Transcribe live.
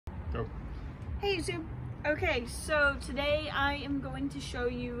Hey YouTube. Okay, so today I am going to show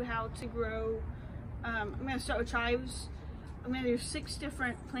you how to grow, I'm going to start with chives. I'm going to do 6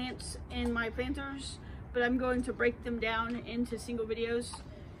 different plants in my planters, but I'm going to break them down into single videos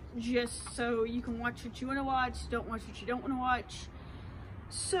just so you can watch what you want to watch, don't watch what you don't want to watch.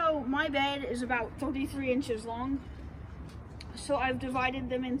 So my bed is about 33 inches long. So I've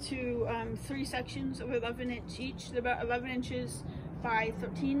divided them into 3 sections of 11 inch each. They're about 11 inches by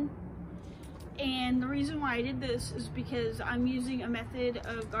 13. And the reason why I did this is because I'm using a method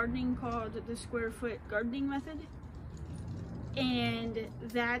of gardening called the square foot gardening method. And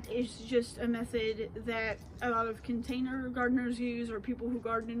that is just a method that a lot of container gardeners use, or people who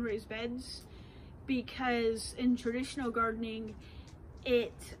garden in raised beds, because in traditional gardening, they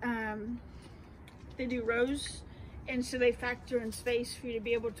do rows, and so they factor in space for you to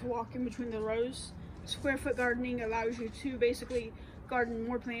be able to walk in between the rows. Square foot gardening allows you to basically garden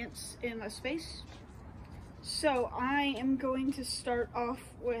more plants in less space. So I am going to start off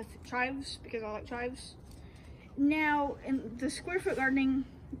with chives because I like chives. Now in the square foot gardening,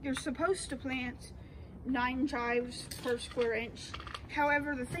 you're supposed to plant 9 chives per square inch.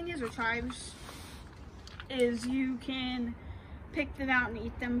 However, the thing is with chives is you can pick them out and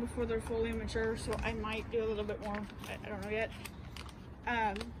eat them before they're fully mature, so I might do a little bit more. I don't know yet.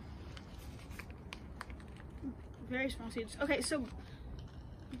 Very small seeds. Okay, so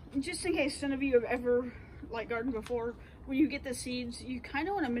just in case none of you have ever gardened before, when you get the seeds, you kind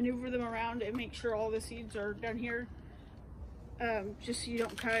of want to maneuver them around and make sure all the seeds are down here, just so you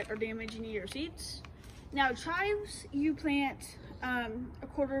don't cut or damage any of your seeds. Now chives, you plant a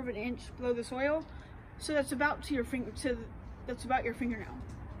 1/4 of an inch below the soil, so that's about to your finger. That's about your fingernail.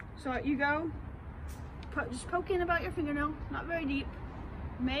 So you go, just poke in about your fingernail, not very deep.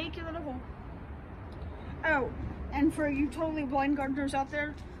 Make a little hole. Oh, and for you totally blind gardeners out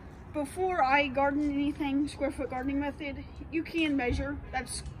there, before I garden anything square foot gardening method, you can measure.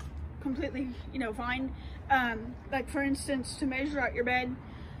 That's completely, fine. Like for instance, to measure out your bed,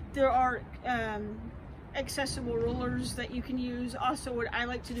 there are accessible rulers that you can use. Also, what I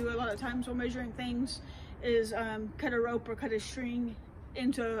like to do a lot of times while measuring things is cut a rope or cut a string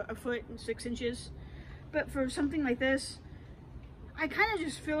into 1 foot and 6 inches. But for something like this, I kind of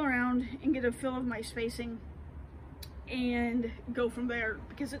just feel around and get a feel of my spacing and go from there,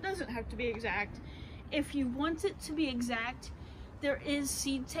 because it doesn't have to be exact. If you want it to be exact, there is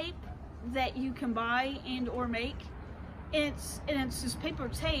seed tape that you can buy and or make. It's this paper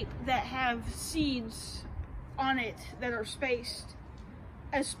tape that have seeds on it that are spaced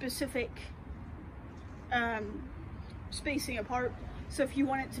a specific spacing apart. So if you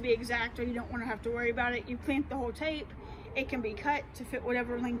want it to be exact, or you don't want to have to worry about it, you plant the whole tape. It can be cut to fit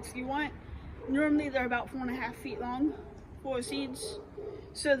whatever length you want. Normally they're about 4.5 feet long full of seeds.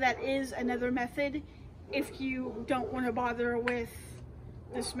 So that is another method if you don't want to bother with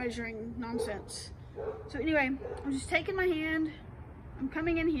this measuring nonsense. So anyway, I'm just taking my hand, I'm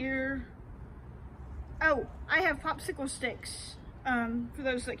coming in here. Oh, I have popsicle sticks, for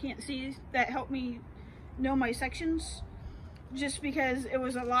those that can't see, that help me know my sections, just because it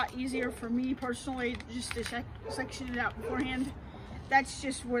was a lot easier for me personally just to section it out beforehand. That's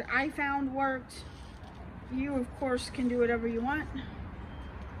just what I found worked. You of course can do whatever you want.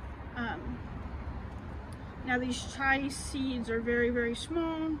 Now these chive seeds are very, very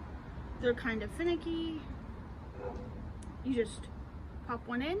small. They're kind of finicky. You just pop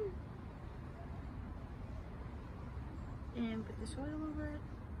one in and put the soil over it.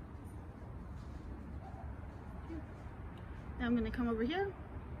 Now I'm going to come over here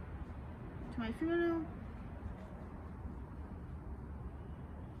to my fingernail.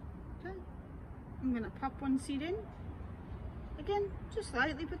 Okay. I'm going to pop one seed in. Again, just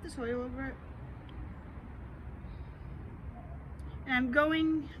slightly put the soil over it. And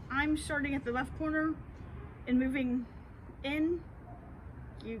I'm starting at the left corner and moving in.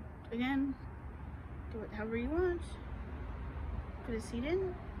 You, again, do it however you want. Put a seed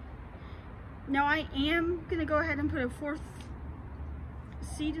in. Now I am going to go ahead and put a 4th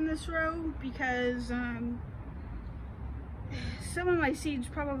seed in this row, because some of my seeds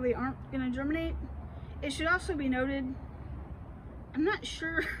probably aren't going to germinate. It should also be noted, I'm not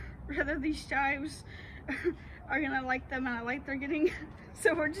sure whether these chives are going to like them and I like they're getting,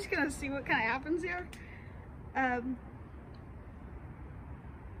 so we're just going to see what kind of happens here.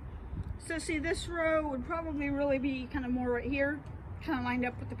 So see, this row would probably really be kind of more right here, kind of lined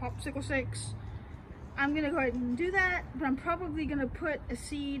up with the popsicle sticks. I'm going to go ahead and do that, but I'm probably going to put a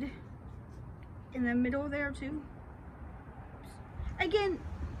seed in the middle there too. Again,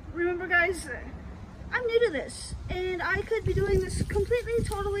 remember guys, I'm new to this, and I could be doing this completely,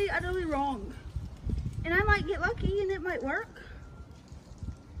 totally, utterly wrong. And I might get lucky and it might work.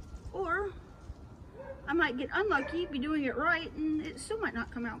 Or I might get unlucky, be doing it right, and it still might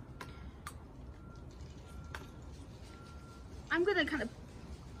not come out. I'm gonna kind of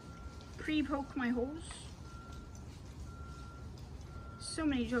pre-poke my holes. So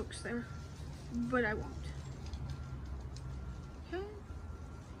many jokes there, but I won't. Okay.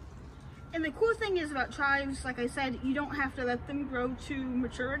 And the cool thing is about chives, like I said, you don't have to let them grow to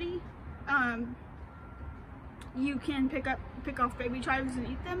maturity. You can pick off baby chives and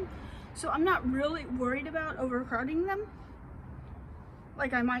eat them. So I'm not really worried about overcrowding them,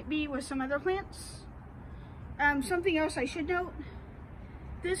 like I might be with some other plants. Something else I should note,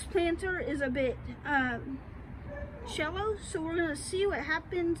 this planter is a bit shallow, so we're gonna see what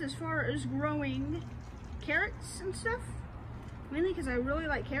happens as far as growing carrots and stuff, mainly because I really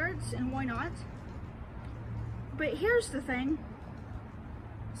like carrots, and why not? But here's the thing,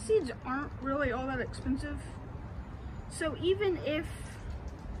 seeds aren't really all that expensive, so even if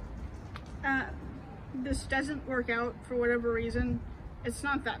this doesn't work out for whatever reason, it's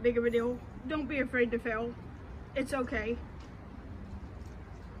not that big of a deal. Don't be afraid to fail. It's okay.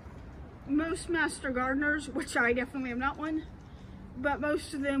 Most master gardeners, which I definitely am not one, but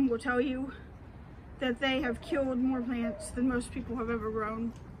most of them will tell you that they have killed more plants than most people have ever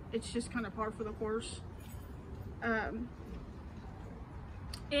grown. It's just kind of par for the course. And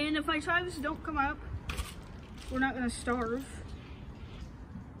if my chives don't come up, we're not gonna starve.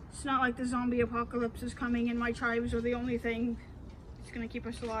 It's not like the zombie apocalypse is coming and my chives are the only thing that's gonna keep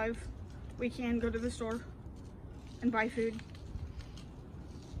us alive. We can go to the store and buy food.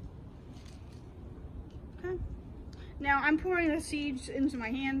 Okay. Now I'm pouring the seeds into my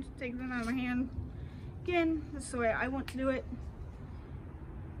hand, taking them out of my hand. Again, that's the way I want to do it.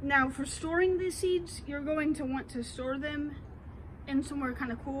 Now for storing these seeds, you're going to want to store them in somewhere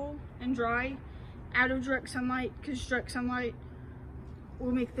kind of cool and dry, out of direct sunlight, because direct sunlight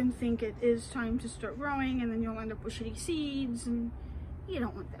will make them think it is time to start growing, and then you'll end up with shitty seeds, and you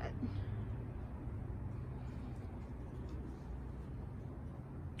don't want that.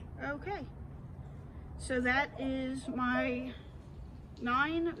 Okay, so that is my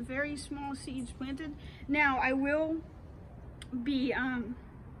 9 very small seeds planted. Now I will be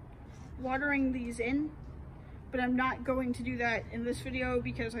watering these in, but I'm not going to do that in this video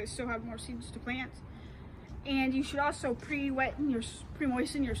because I still have more seeds to plant. And you should also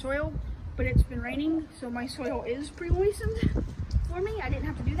pre-moisten your soil, but it's been raining, so my soil is pre-moistened for me. I didn't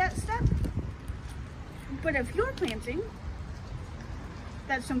have to do that step. But if you're planting,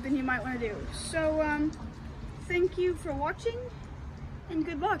 that's something you might want to do. So thank you for watching, and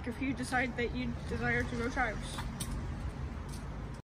good luck if you decide that you desire to grow chives.